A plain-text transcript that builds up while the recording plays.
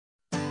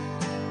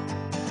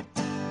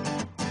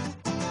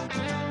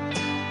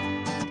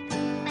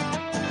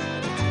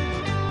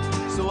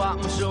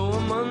got my show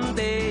on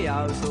Monday.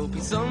 I was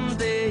hoping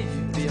someday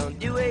you'd be on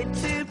your way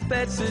to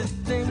better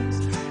things.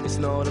 It's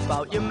not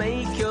about your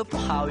makeup or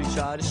how you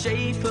try to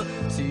shape up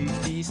to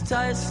these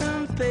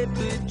tiresome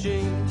paper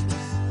dreams.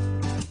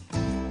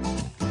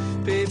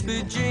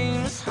 Paper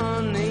dreams,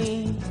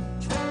 honey.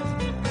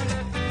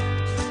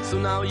 So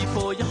now you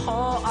pour your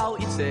heart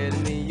out, you're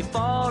telling me you're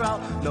far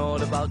out,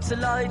 not about to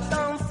lie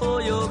down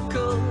for your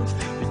cause.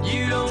 But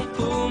you don't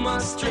pull my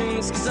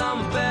strings, cause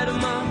I'm a better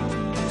man,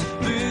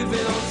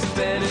 moving on to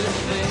better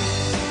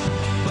things.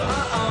 But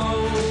I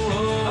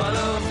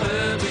love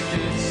her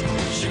because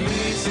she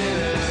moves in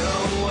her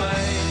own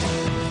way.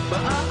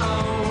 But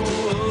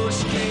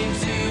she came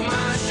to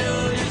my show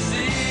just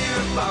to hear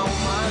about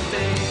my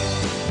day.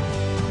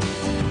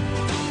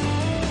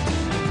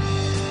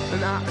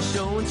 And at a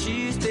show on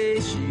Tuesday,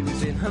 she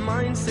was in her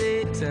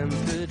mindset,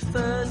 tempered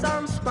furs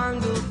and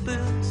spangled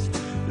boots.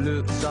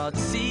 Looks are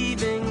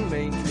deceiving,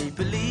 make me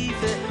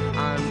believe it,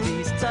 and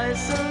these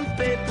tiresome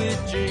paper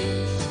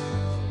dreams.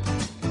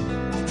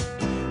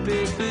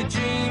 Paper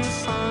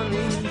dreams,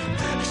 honey,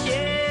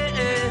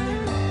 yeah.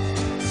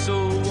 So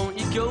won't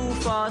you go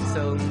far,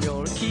 tell them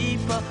you're a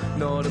keeper,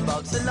 not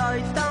about to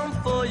lie down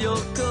for your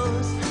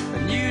cause.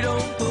 And you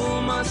don't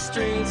pull my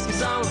strings,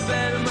 cause I'm a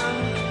better man,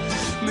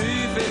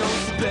 moving on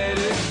to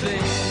better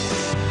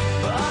things.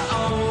 But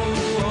I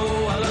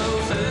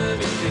love her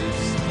because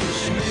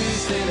she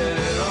moves in her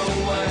own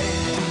way.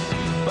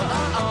 But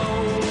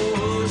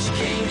she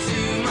came to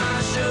my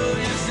show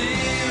just to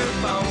hear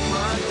about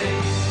my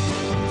day.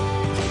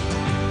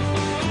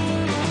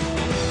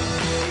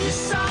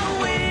 Yes, I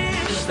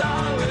wish I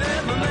would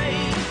ever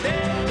make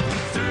it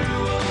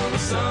through all the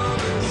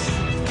summers.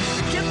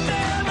 Get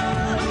them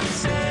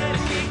upset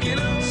and kicking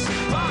us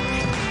back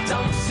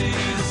down to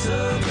the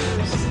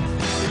surface.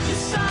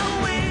 Yes, I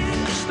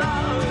wish I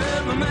would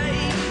ever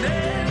made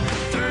it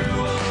through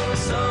all the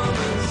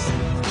summers.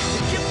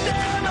 Keep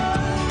them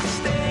up,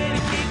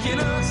 steady kicking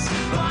us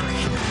back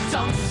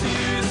down to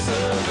the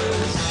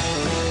surface.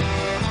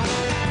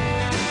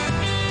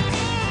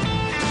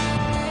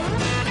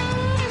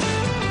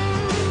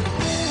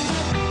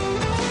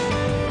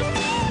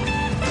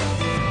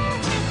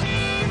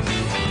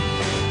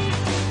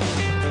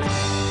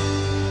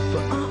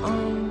 But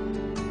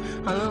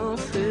I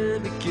love her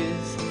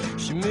because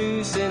she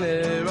moves in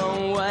her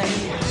own way.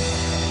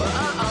 But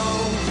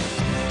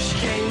she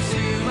came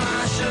to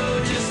my show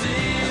just to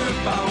hear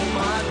about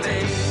my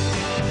day.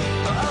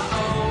 But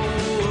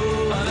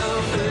I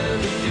love her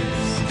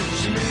because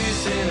she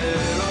moves in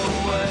her own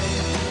way.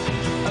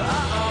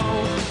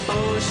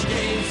 But she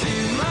came to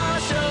my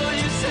show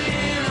just to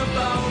hear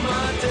about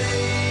my day.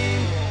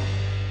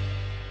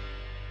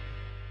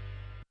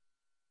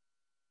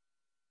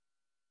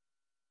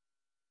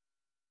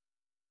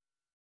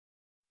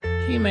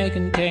 She may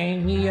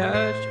contain the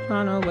urge to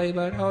run away,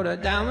 but hold her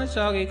down with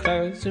soggy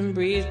clothes and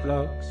breeze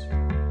blocks.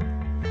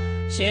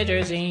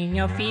 Citrazine,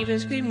 your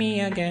fevers greet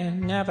me again.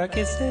 Never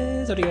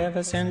kisses, or do you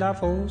ever send a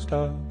full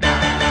stop?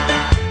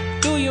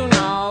 Do you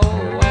know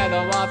where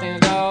the wild things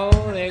go?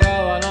 They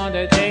go along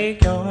to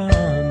take your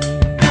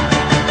honey.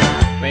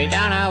 Way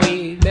down how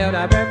we build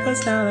our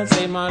breakfast down and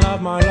say my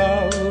love,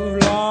 love,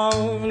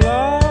 love.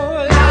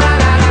 La la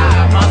la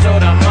la, muscle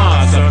to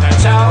muscle, and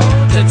toe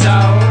to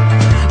toe.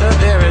 The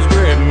fear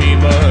grip me,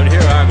 but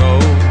here I go.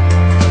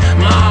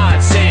 My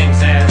heart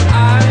sings as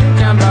I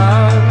jump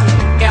up.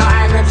 Your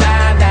hand grips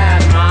at that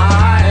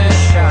my is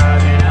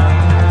shutting up.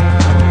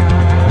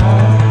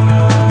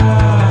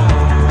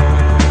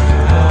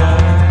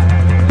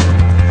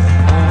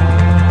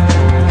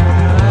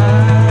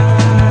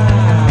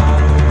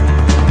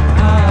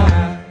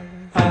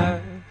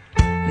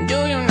 Do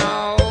you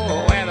know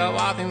where the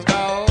wild things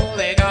go?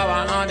 They go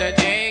on to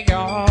take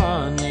your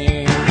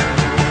honey.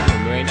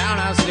 Bring down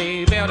our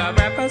sleep, build a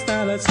breakfast,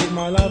 now let's eat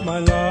my love, love,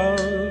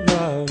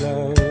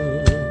 love.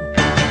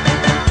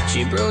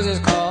 She bruises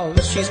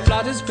calls, she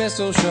splutters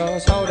pistol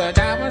shots. Hold her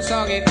down with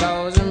soggy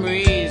clothes and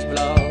breeze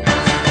blows.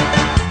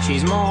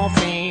 She's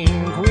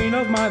morphine, queen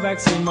of my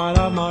vaccine, my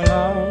love,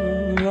 love,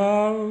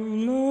 love.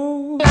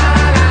 La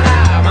la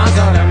la,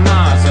 muscle to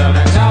muscle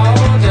and toe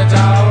to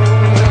toe.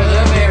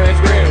 The spirits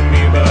grip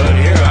me, but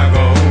here I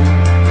go.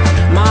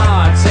 My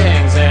heart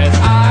sings as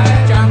I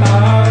jump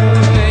up.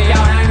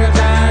 Your anger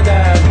turned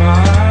as my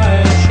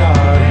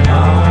shouting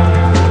out.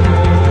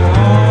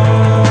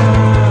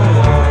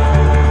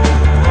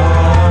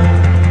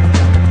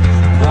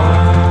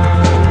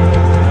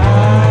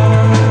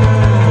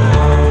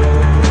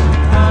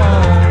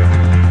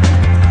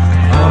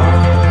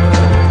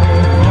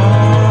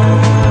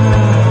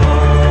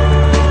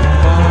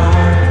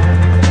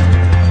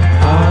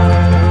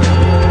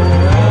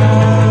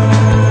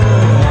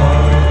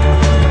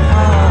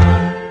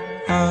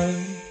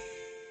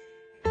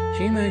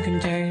 She may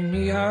contain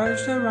the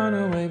urge to run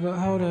away, but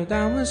hold her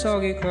down with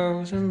soggy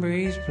clothes and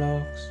breeze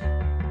blocks.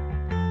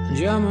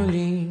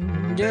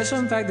 Germaline,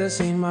 disinfect the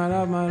scene, my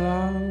love,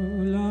 love,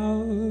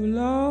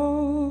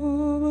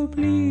 love. But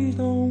please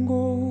don't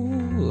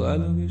go, I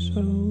love you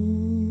so,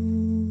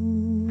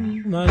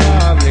 my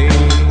lovely.